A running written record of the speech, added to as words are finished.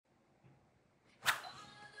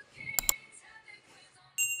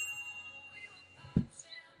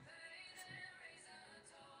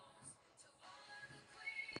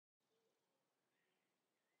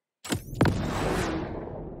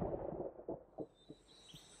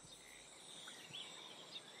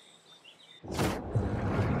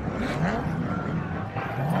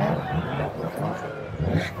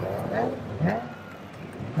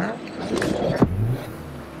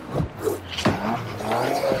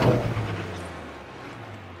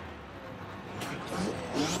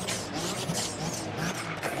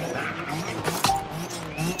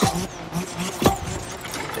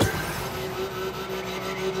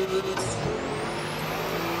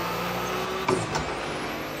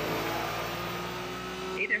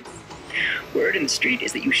Word in the street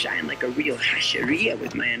is that you shine like a real hasheria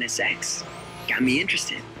with my NSX. Got me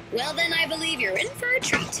interested. Well, then I believe you're in for a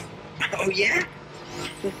treat. Oh, yeah?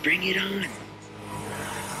 Well, bring it on.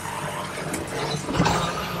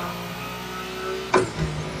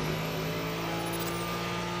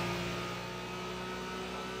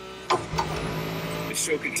 The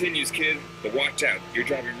show continues, kid. But watch out. You're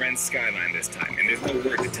driving Ren's Skyline this time, and there's no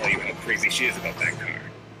word to tell you how crazy she is about that car.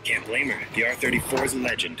 Can't blame her. The R34 is a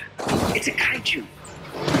legend. It's a kaiju.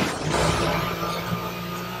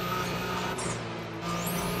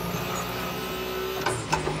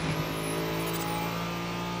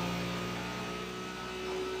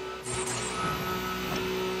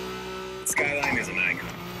 Skyline is an icon.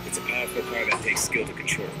 It's a powerful car that takes skill to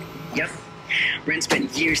control. Yep. Ren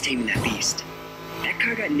spent years taming that beast. That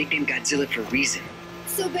car got nicknamed Godzilla for a reason.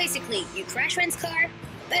 So basically, you crash Ren's car,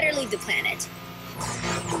 better leave the planet.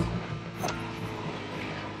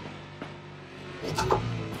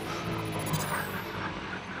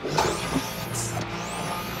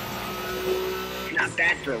 Not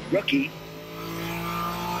bad for a rookie.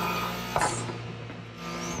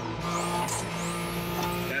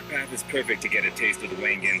 That path is perfect to get a taste of the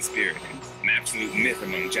Wangan Spirit, an absolute myth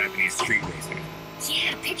among Japanese street racing.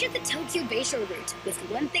 Yeah, picture the Tokyo Bayshore route, with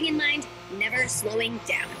one thing in mind, never slowing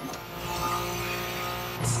down.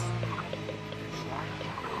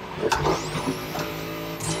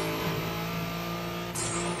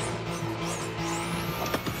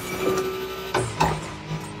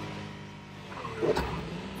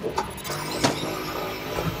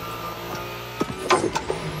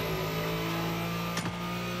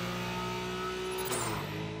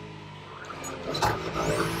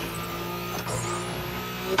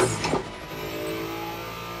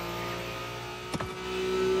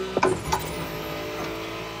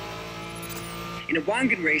 In a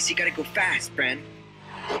Wangan race, you gotta go fast, Bren.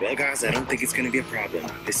 Well, guys, I don't think it's gonna be a problem.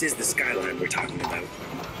 This is the Skyline we're talking about.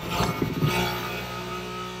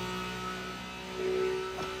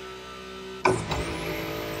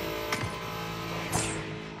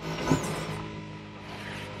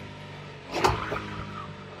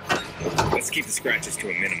 Let's keep the scratches to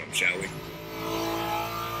a minimum, shall we?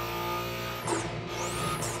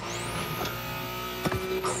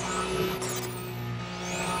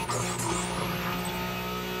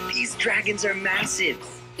 These dragons are massive.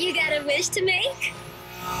 You got a wish to make?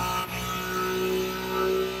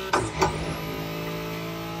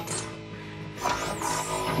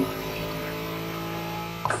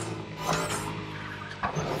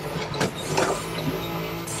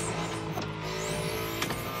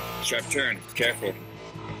 Sharp turn. Careful.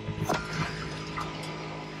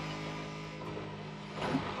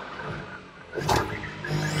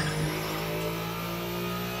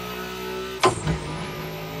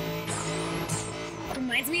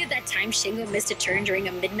 Reminds me of that time Shingo missed a turn during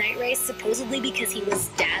a midnight race, supposedly because he was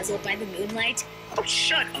dazzled by the moonlight. Oh,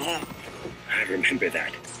 shut up. I remember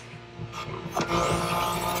that.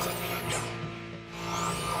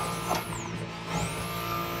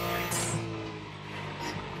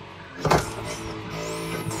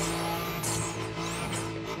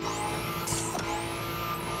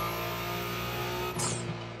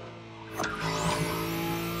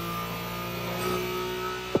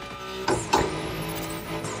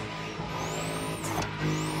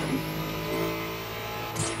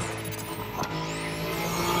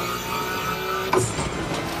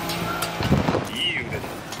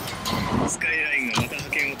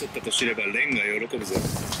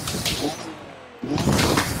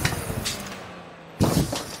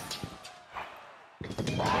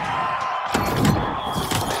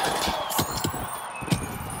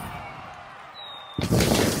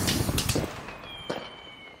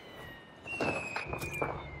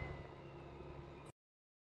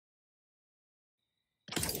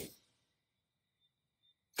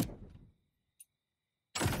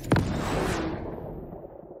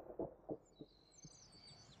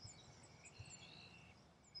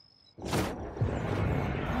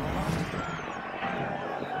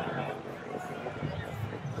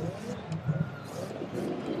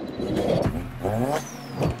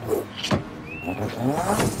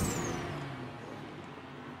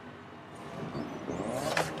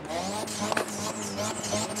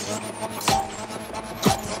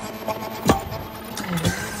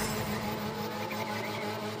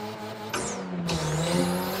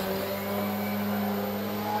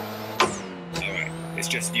 It's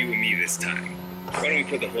just you and me this time. Why don't we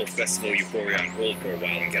put the whole festival euphoria on hold for a while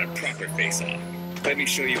and get a proper face-off? Let me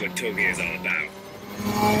show you what Touge is all about.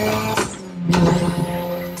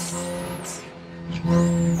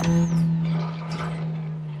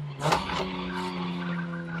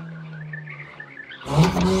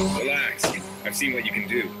 Relax. I've seen what you can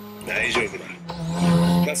do.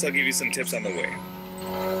 Plus, I'll give you some tips on the way.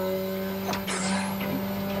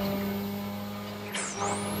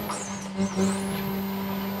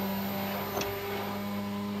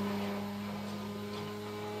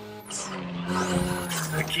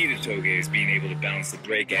 The key to Touge is being able to balance the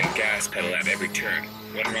brake and gas pedal at every turn.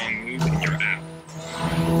 One wrong move and you're out.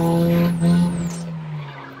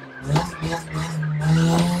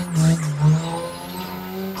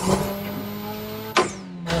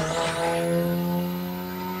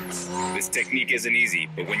 This technique isn't easy,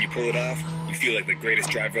 but when you pull it off, you feel like the greatest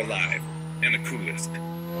driver alive, and the coolest.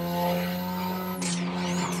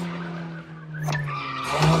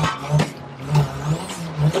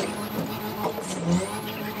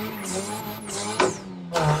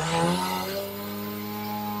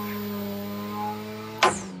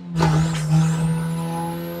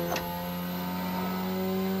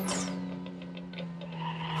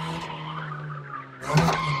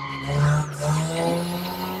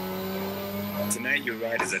 Tonight your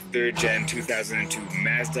ride is a 3rd Gen 2002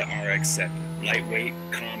 Mazda RX-7. Lightweight,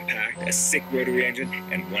 compact, a sick rotary engine,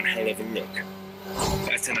 and one hell of a look.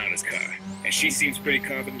 That's Tanana's car, and she seems pretty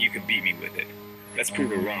confident you can beat me with it. Let's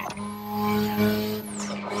prove her wrong.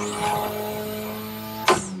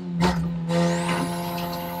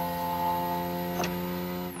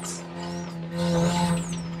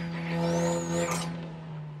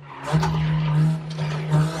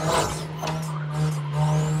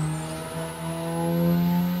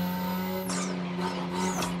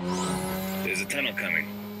 There's a tunnel coming.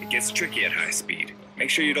 It gets tricky at high speed. Make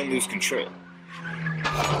sure you don't lose control.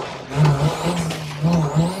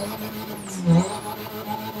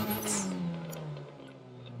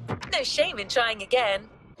 No shame in trying again.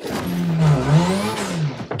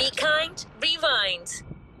 Be kind, rewind.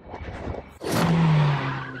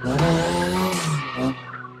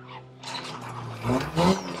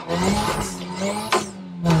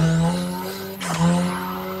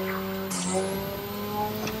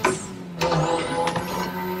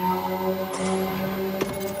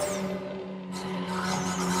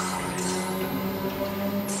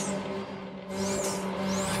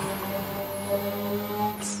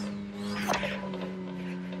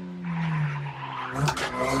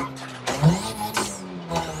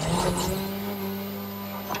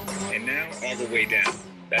 And now, all the way down.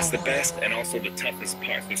 That's the best and also the toughest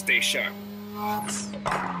part, so stay sharp.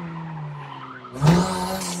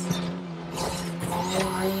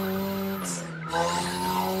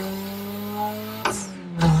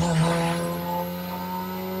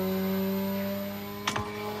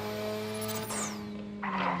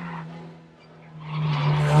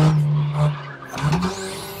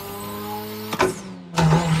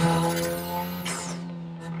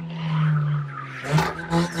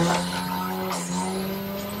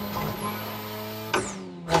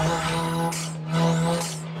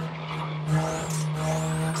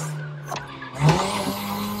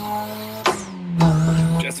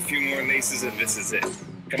 Just a few more laces and this is it.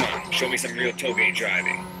 Come on, show me some real Touge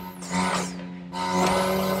driving.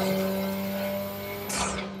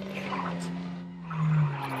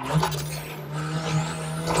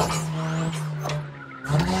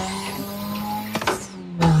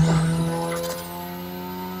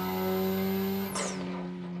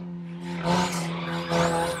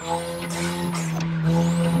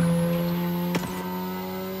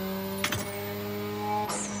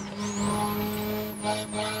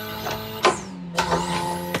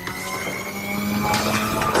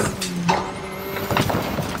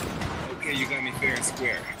 Okay, you got me fair and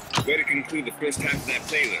square. Way to conclude the first half of that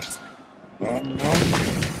playlist.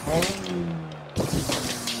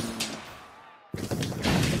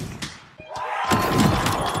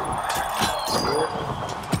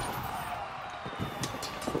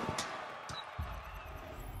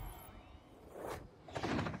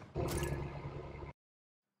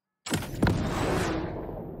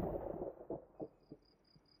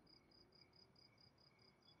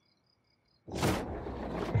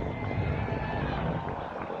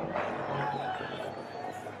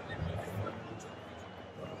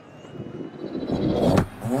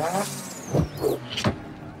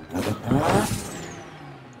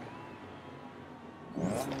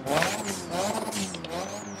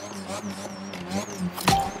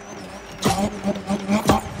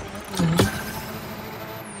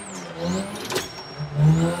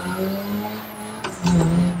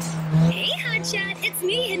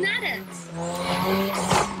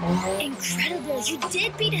 you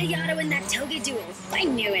did beat Hayato in that Touge duel. I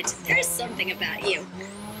knew it. There's something about you.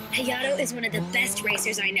 Hayato is one of the best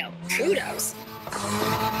racers I know. Kudos.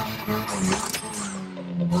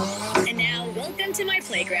 And now, welcome to my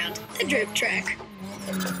playground, the drift track.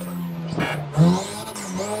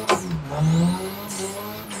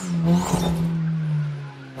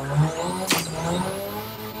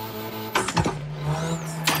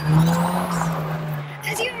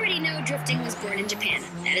 As you already know, drifting was born in Japan.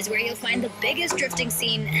 That is where you'll find the biggest drifting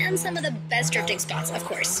scene and some of the best drifting spots, of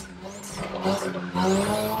course.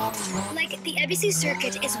 Like, the Ebisu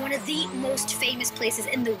circuit is one of the most famous places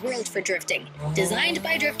in the world for drifting. Designed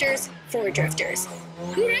by drifters, for drifters.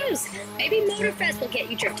 Who knows? Maybe Motorfest will get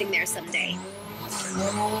you drifting there someday.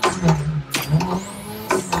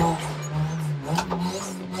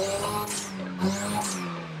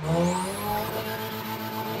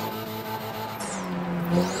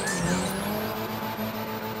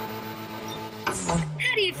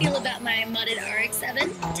 How do you feel about my modded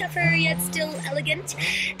RX-7? Tougher yet still elegant?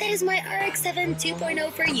 That is my RX-7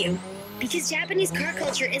 2.0 for you. Because Japanese car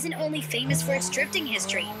culture isn't only famous for its drifting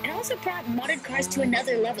history, it also brought modded cars to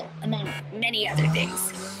another level, among many other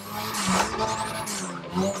things.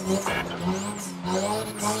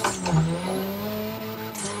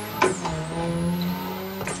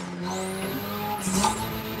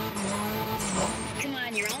 Come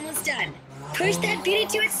on, you're almost done. Push that beauty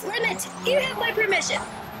to its limit. You have my permission.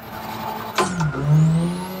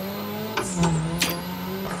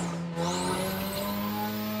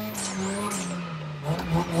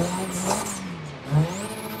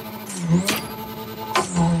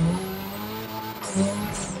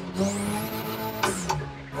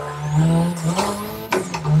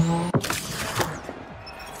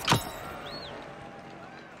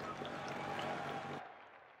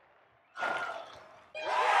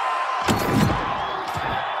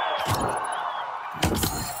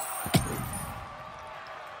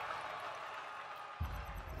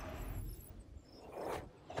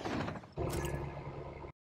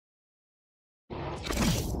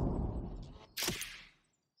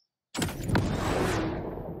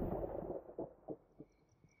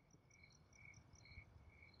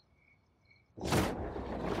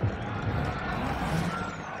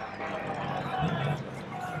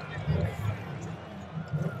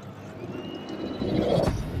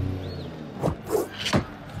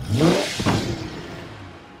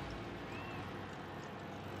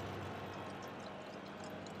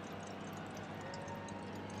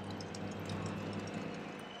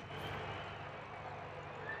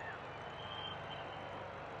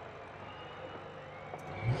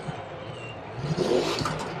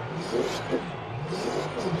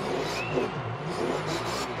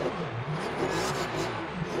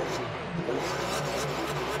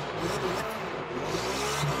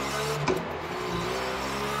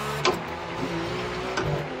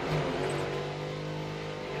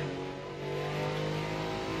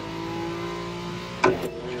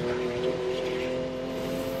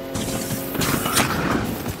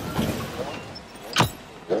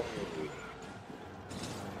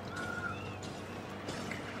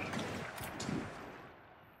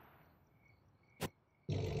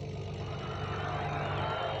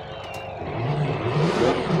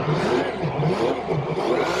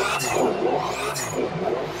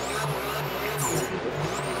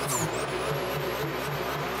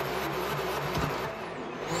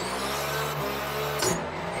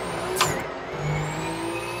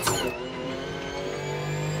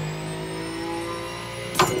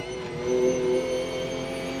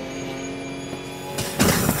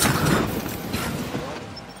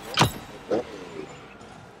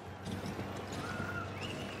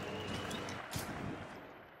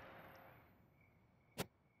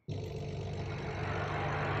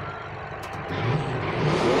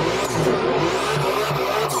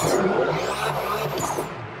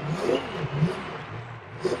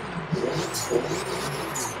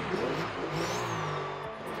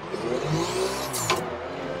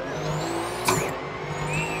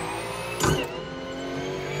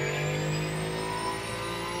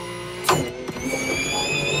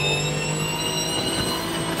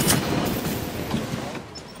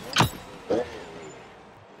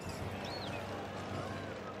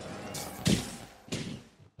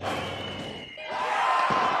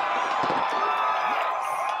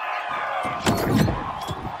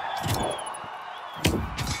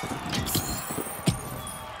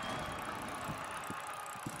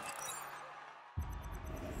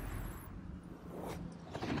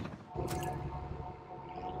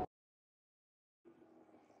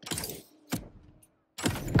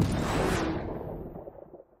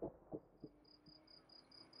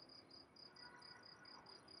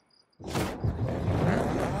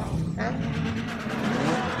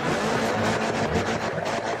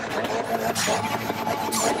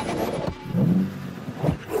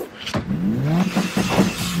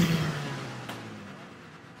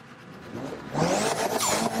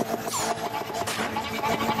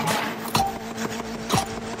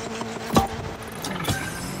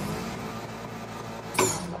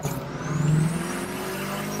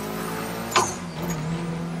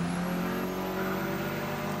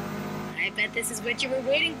 This is what you were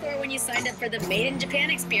waiting for when you signed up for the Made in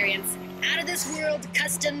Japan experience. Out of this world,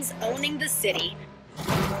 customs owning the city.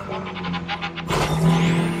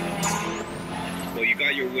 Well, you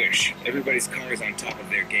got your wish. Everybody's car is on top of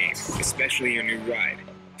their game, especially your new ride,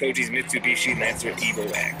 Touge's Mitsubishi Lancer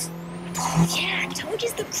Evo X. Yeah,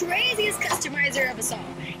 Touge's the craziest customizer of us all.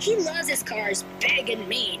 He loves his cars big and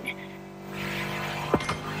mean.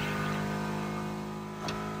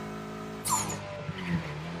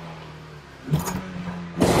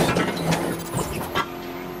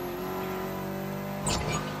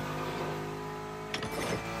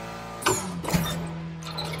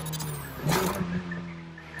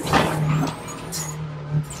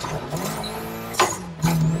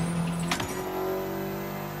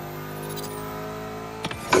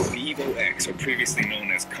 Or previously known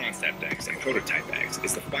as Concept X and Prototype X,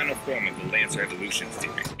 is the final form of the Lancer evolution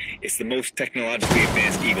theory. It's the most technologically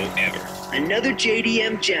advanced Evo ever. Another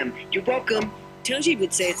JDM gem. You're welcome. Touge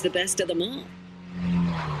would say it's the best of them all.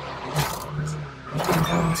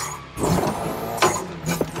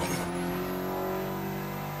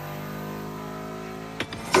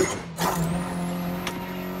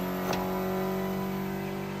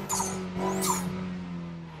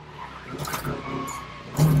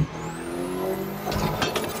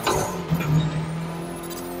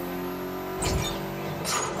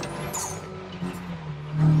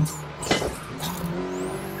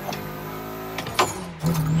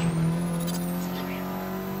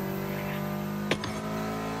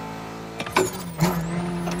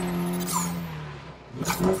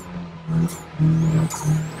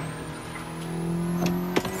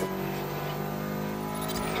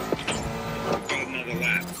 Got another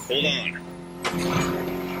lap. Hold on.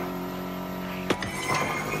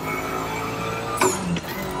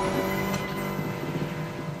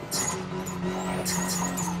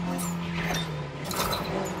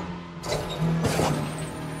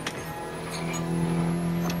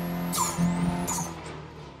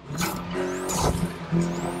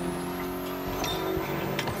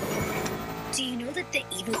 Do you know that the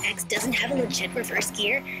Evo X doesn't have a legit reverse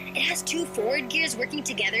gear? It has two forward gears working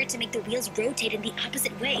together to make the wheels rotate in the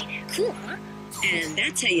opposite way. Cool, huh? And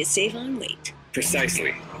that's how you save on weight.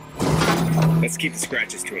 Precisely. Let's keep the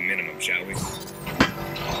scratches to a minimum, shall we?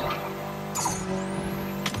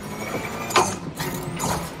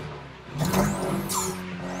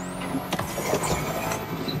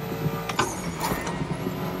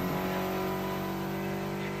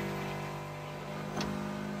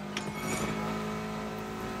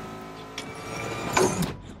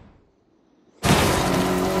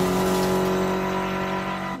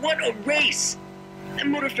 What a race! That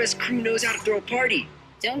Motorfest crew knows how to throw a party.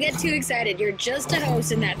 Don't get too excited. You're just a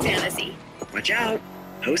host in that fantasy. Watch out.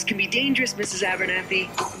 Hosts can be dangerous, Mrs. Abernathy.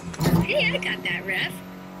 Hey, I got that, ref.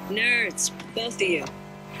 Nerds, both of you.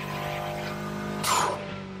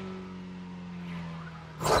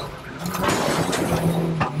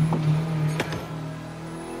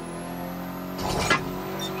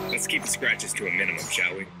 Let's keep the scratches to a minimum,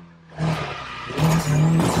 shall we?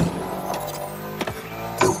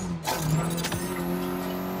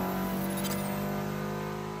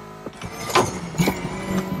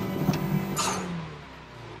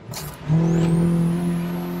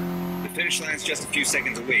 The finish line's just a few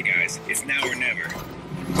seconds away, guys. It's now or never.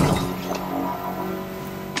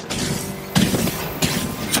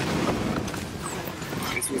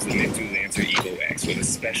 This was the Mitsu Lancer Evo X with a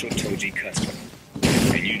special Touge custom.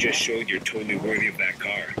 And you just showed you're totally worthy of that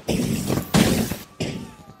car.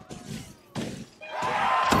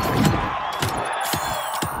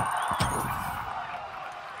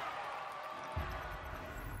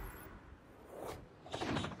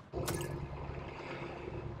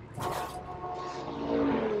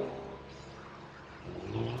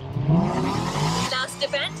 Last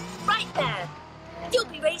event, right there. You'll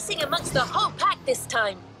be racing amongst the whole pack this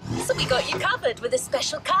time. So we got you covered with a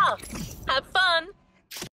special car. Have fun.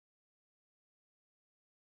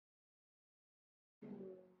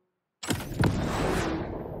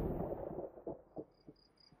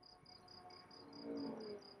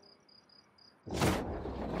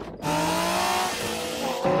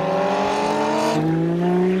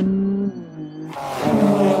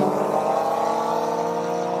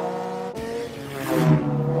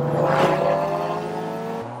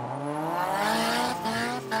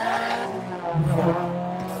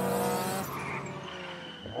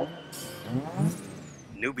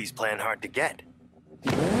 Newbies playing hard to get.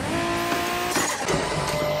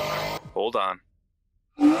 Hold on.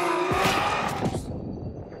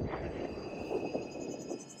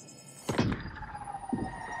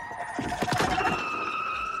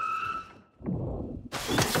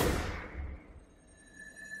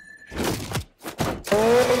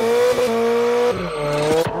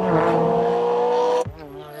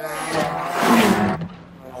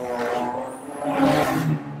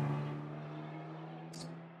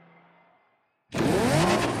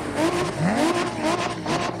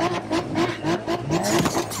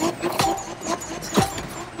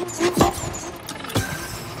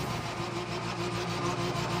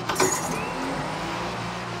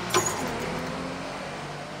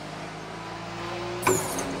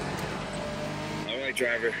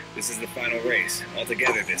 Driver, this is the final race, all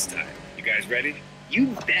together this time. You guys ready? You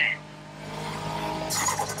bet.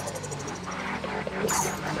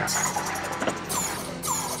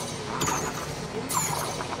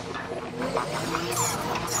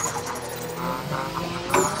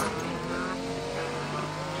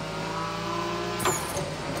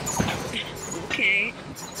 Okay,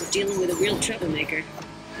 we're dealing with a real troublemaker.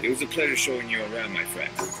 It was a pleasure showing you around, my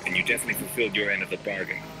friend, and you definitely fulfilled your end of the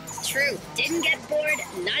bargain. True. Didn't get bored,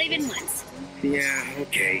 not even once. Yeah,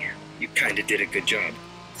 okay. You kinda did a good job.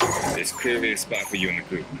 There's clearly a spot for you in the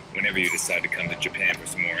group, whenever you decide to come to Japan for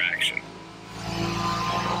some more action.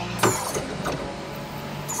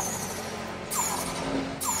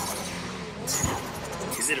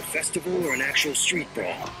 Is it a festival or an actual street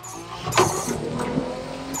brawl?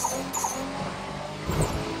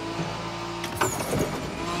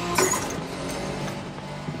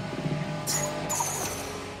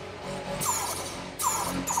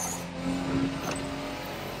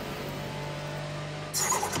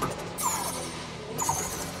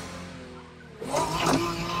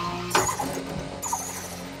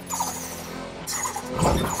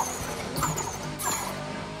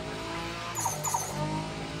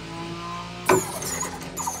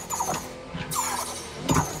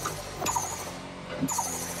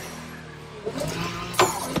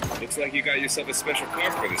 Looks like you got yourself a special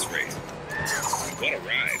car for this race. What a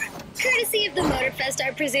ride. Courtesy of the Motorfest,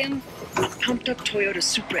 I presume. A pumped-up Toyota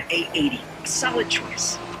Supra A80. A solid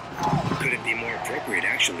choice. Couldn't be more appropriate,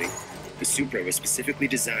 actually. The Supra was specifically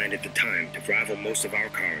designed at the time to rival most of our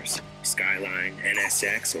cars. Skyline,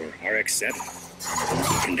 NSX, or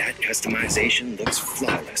RX-7. And that customization looks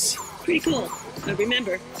flawless. Pretty cool. But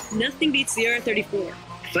remember, nothing beats the R34.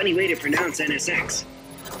 Funny way to pronounce NSX.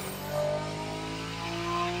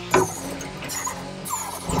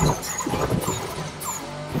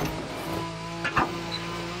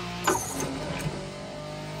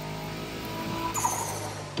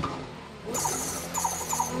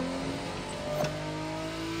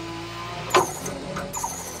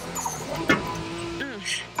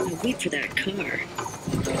 Wait for that car.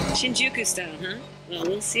 Shinjuku Style, huh? Well,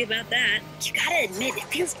 we'll see about that. You gotta admit, it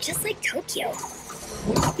feels just like Tokyo.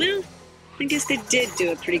 Well, I guess they did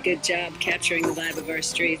do a pretty good job capturing the vibe of our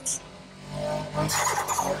streets.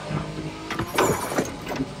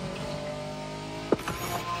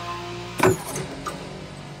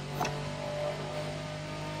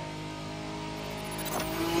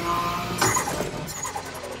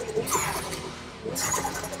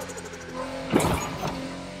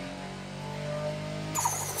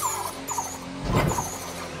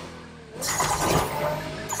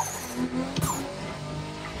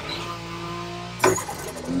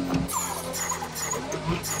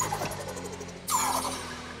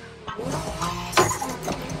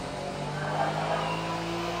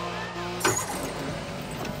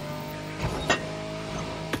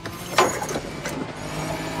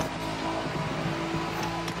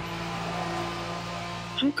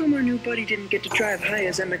 How come our new buddy didn't get to drive high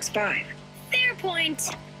as MX-5? Fair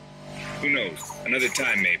point. Who knows? Another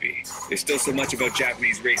time, maybe. There's still so much about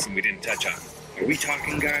Japanese racing we didn't touch on. Are we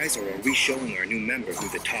talking, guys, or are we showing our new member who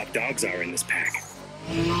the top dogs are in this pack?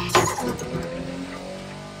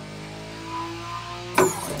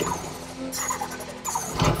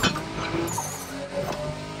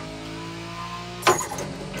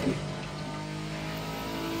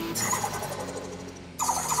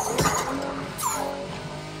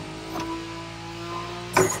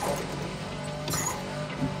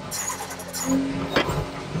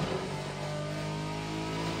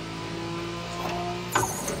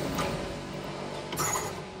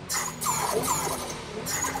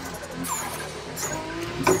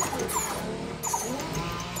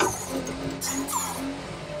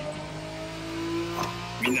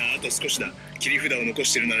 少しだ。切り札を残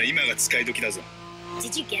してるなら今が使い時だぞ。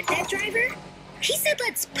 Did you get that, driver? He said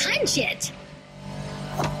let's punch it!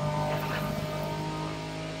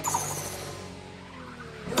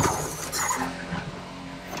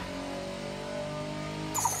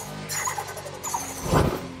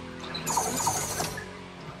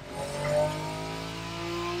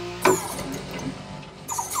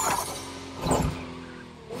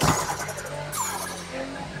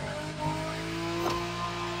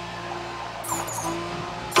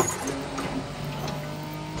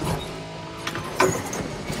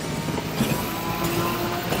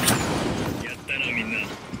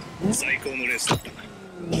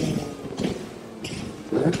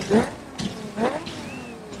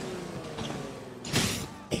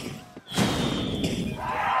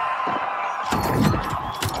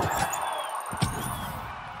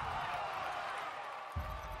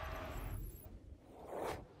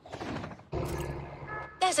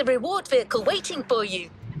 There's a reward vehicle waiting for you.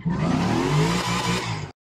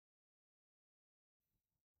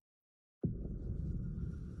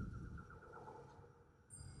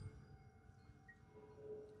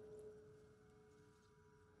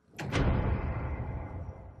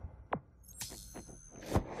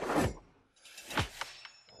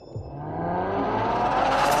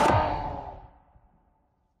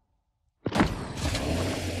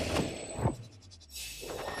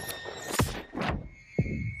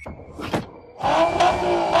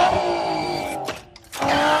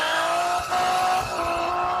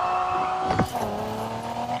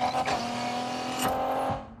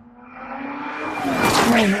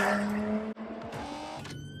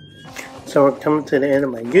 So we're coming to the end of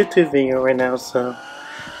my YouTube video right now, so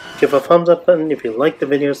give a thumbs up button if you like the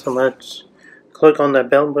video so much. Click on that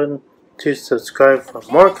bell button to subscribe for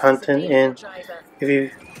more content, and if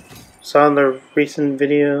you saw the recent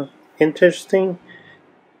video interesting,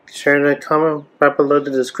 share the comment right below the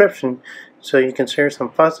description so you can share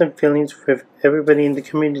some thoughts and feelings with everybody in the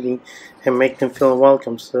community and make them feel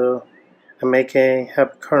welcome. So I'm AK,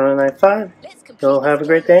 happy Karlo 95. You'll have a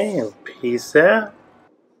great day and peace out.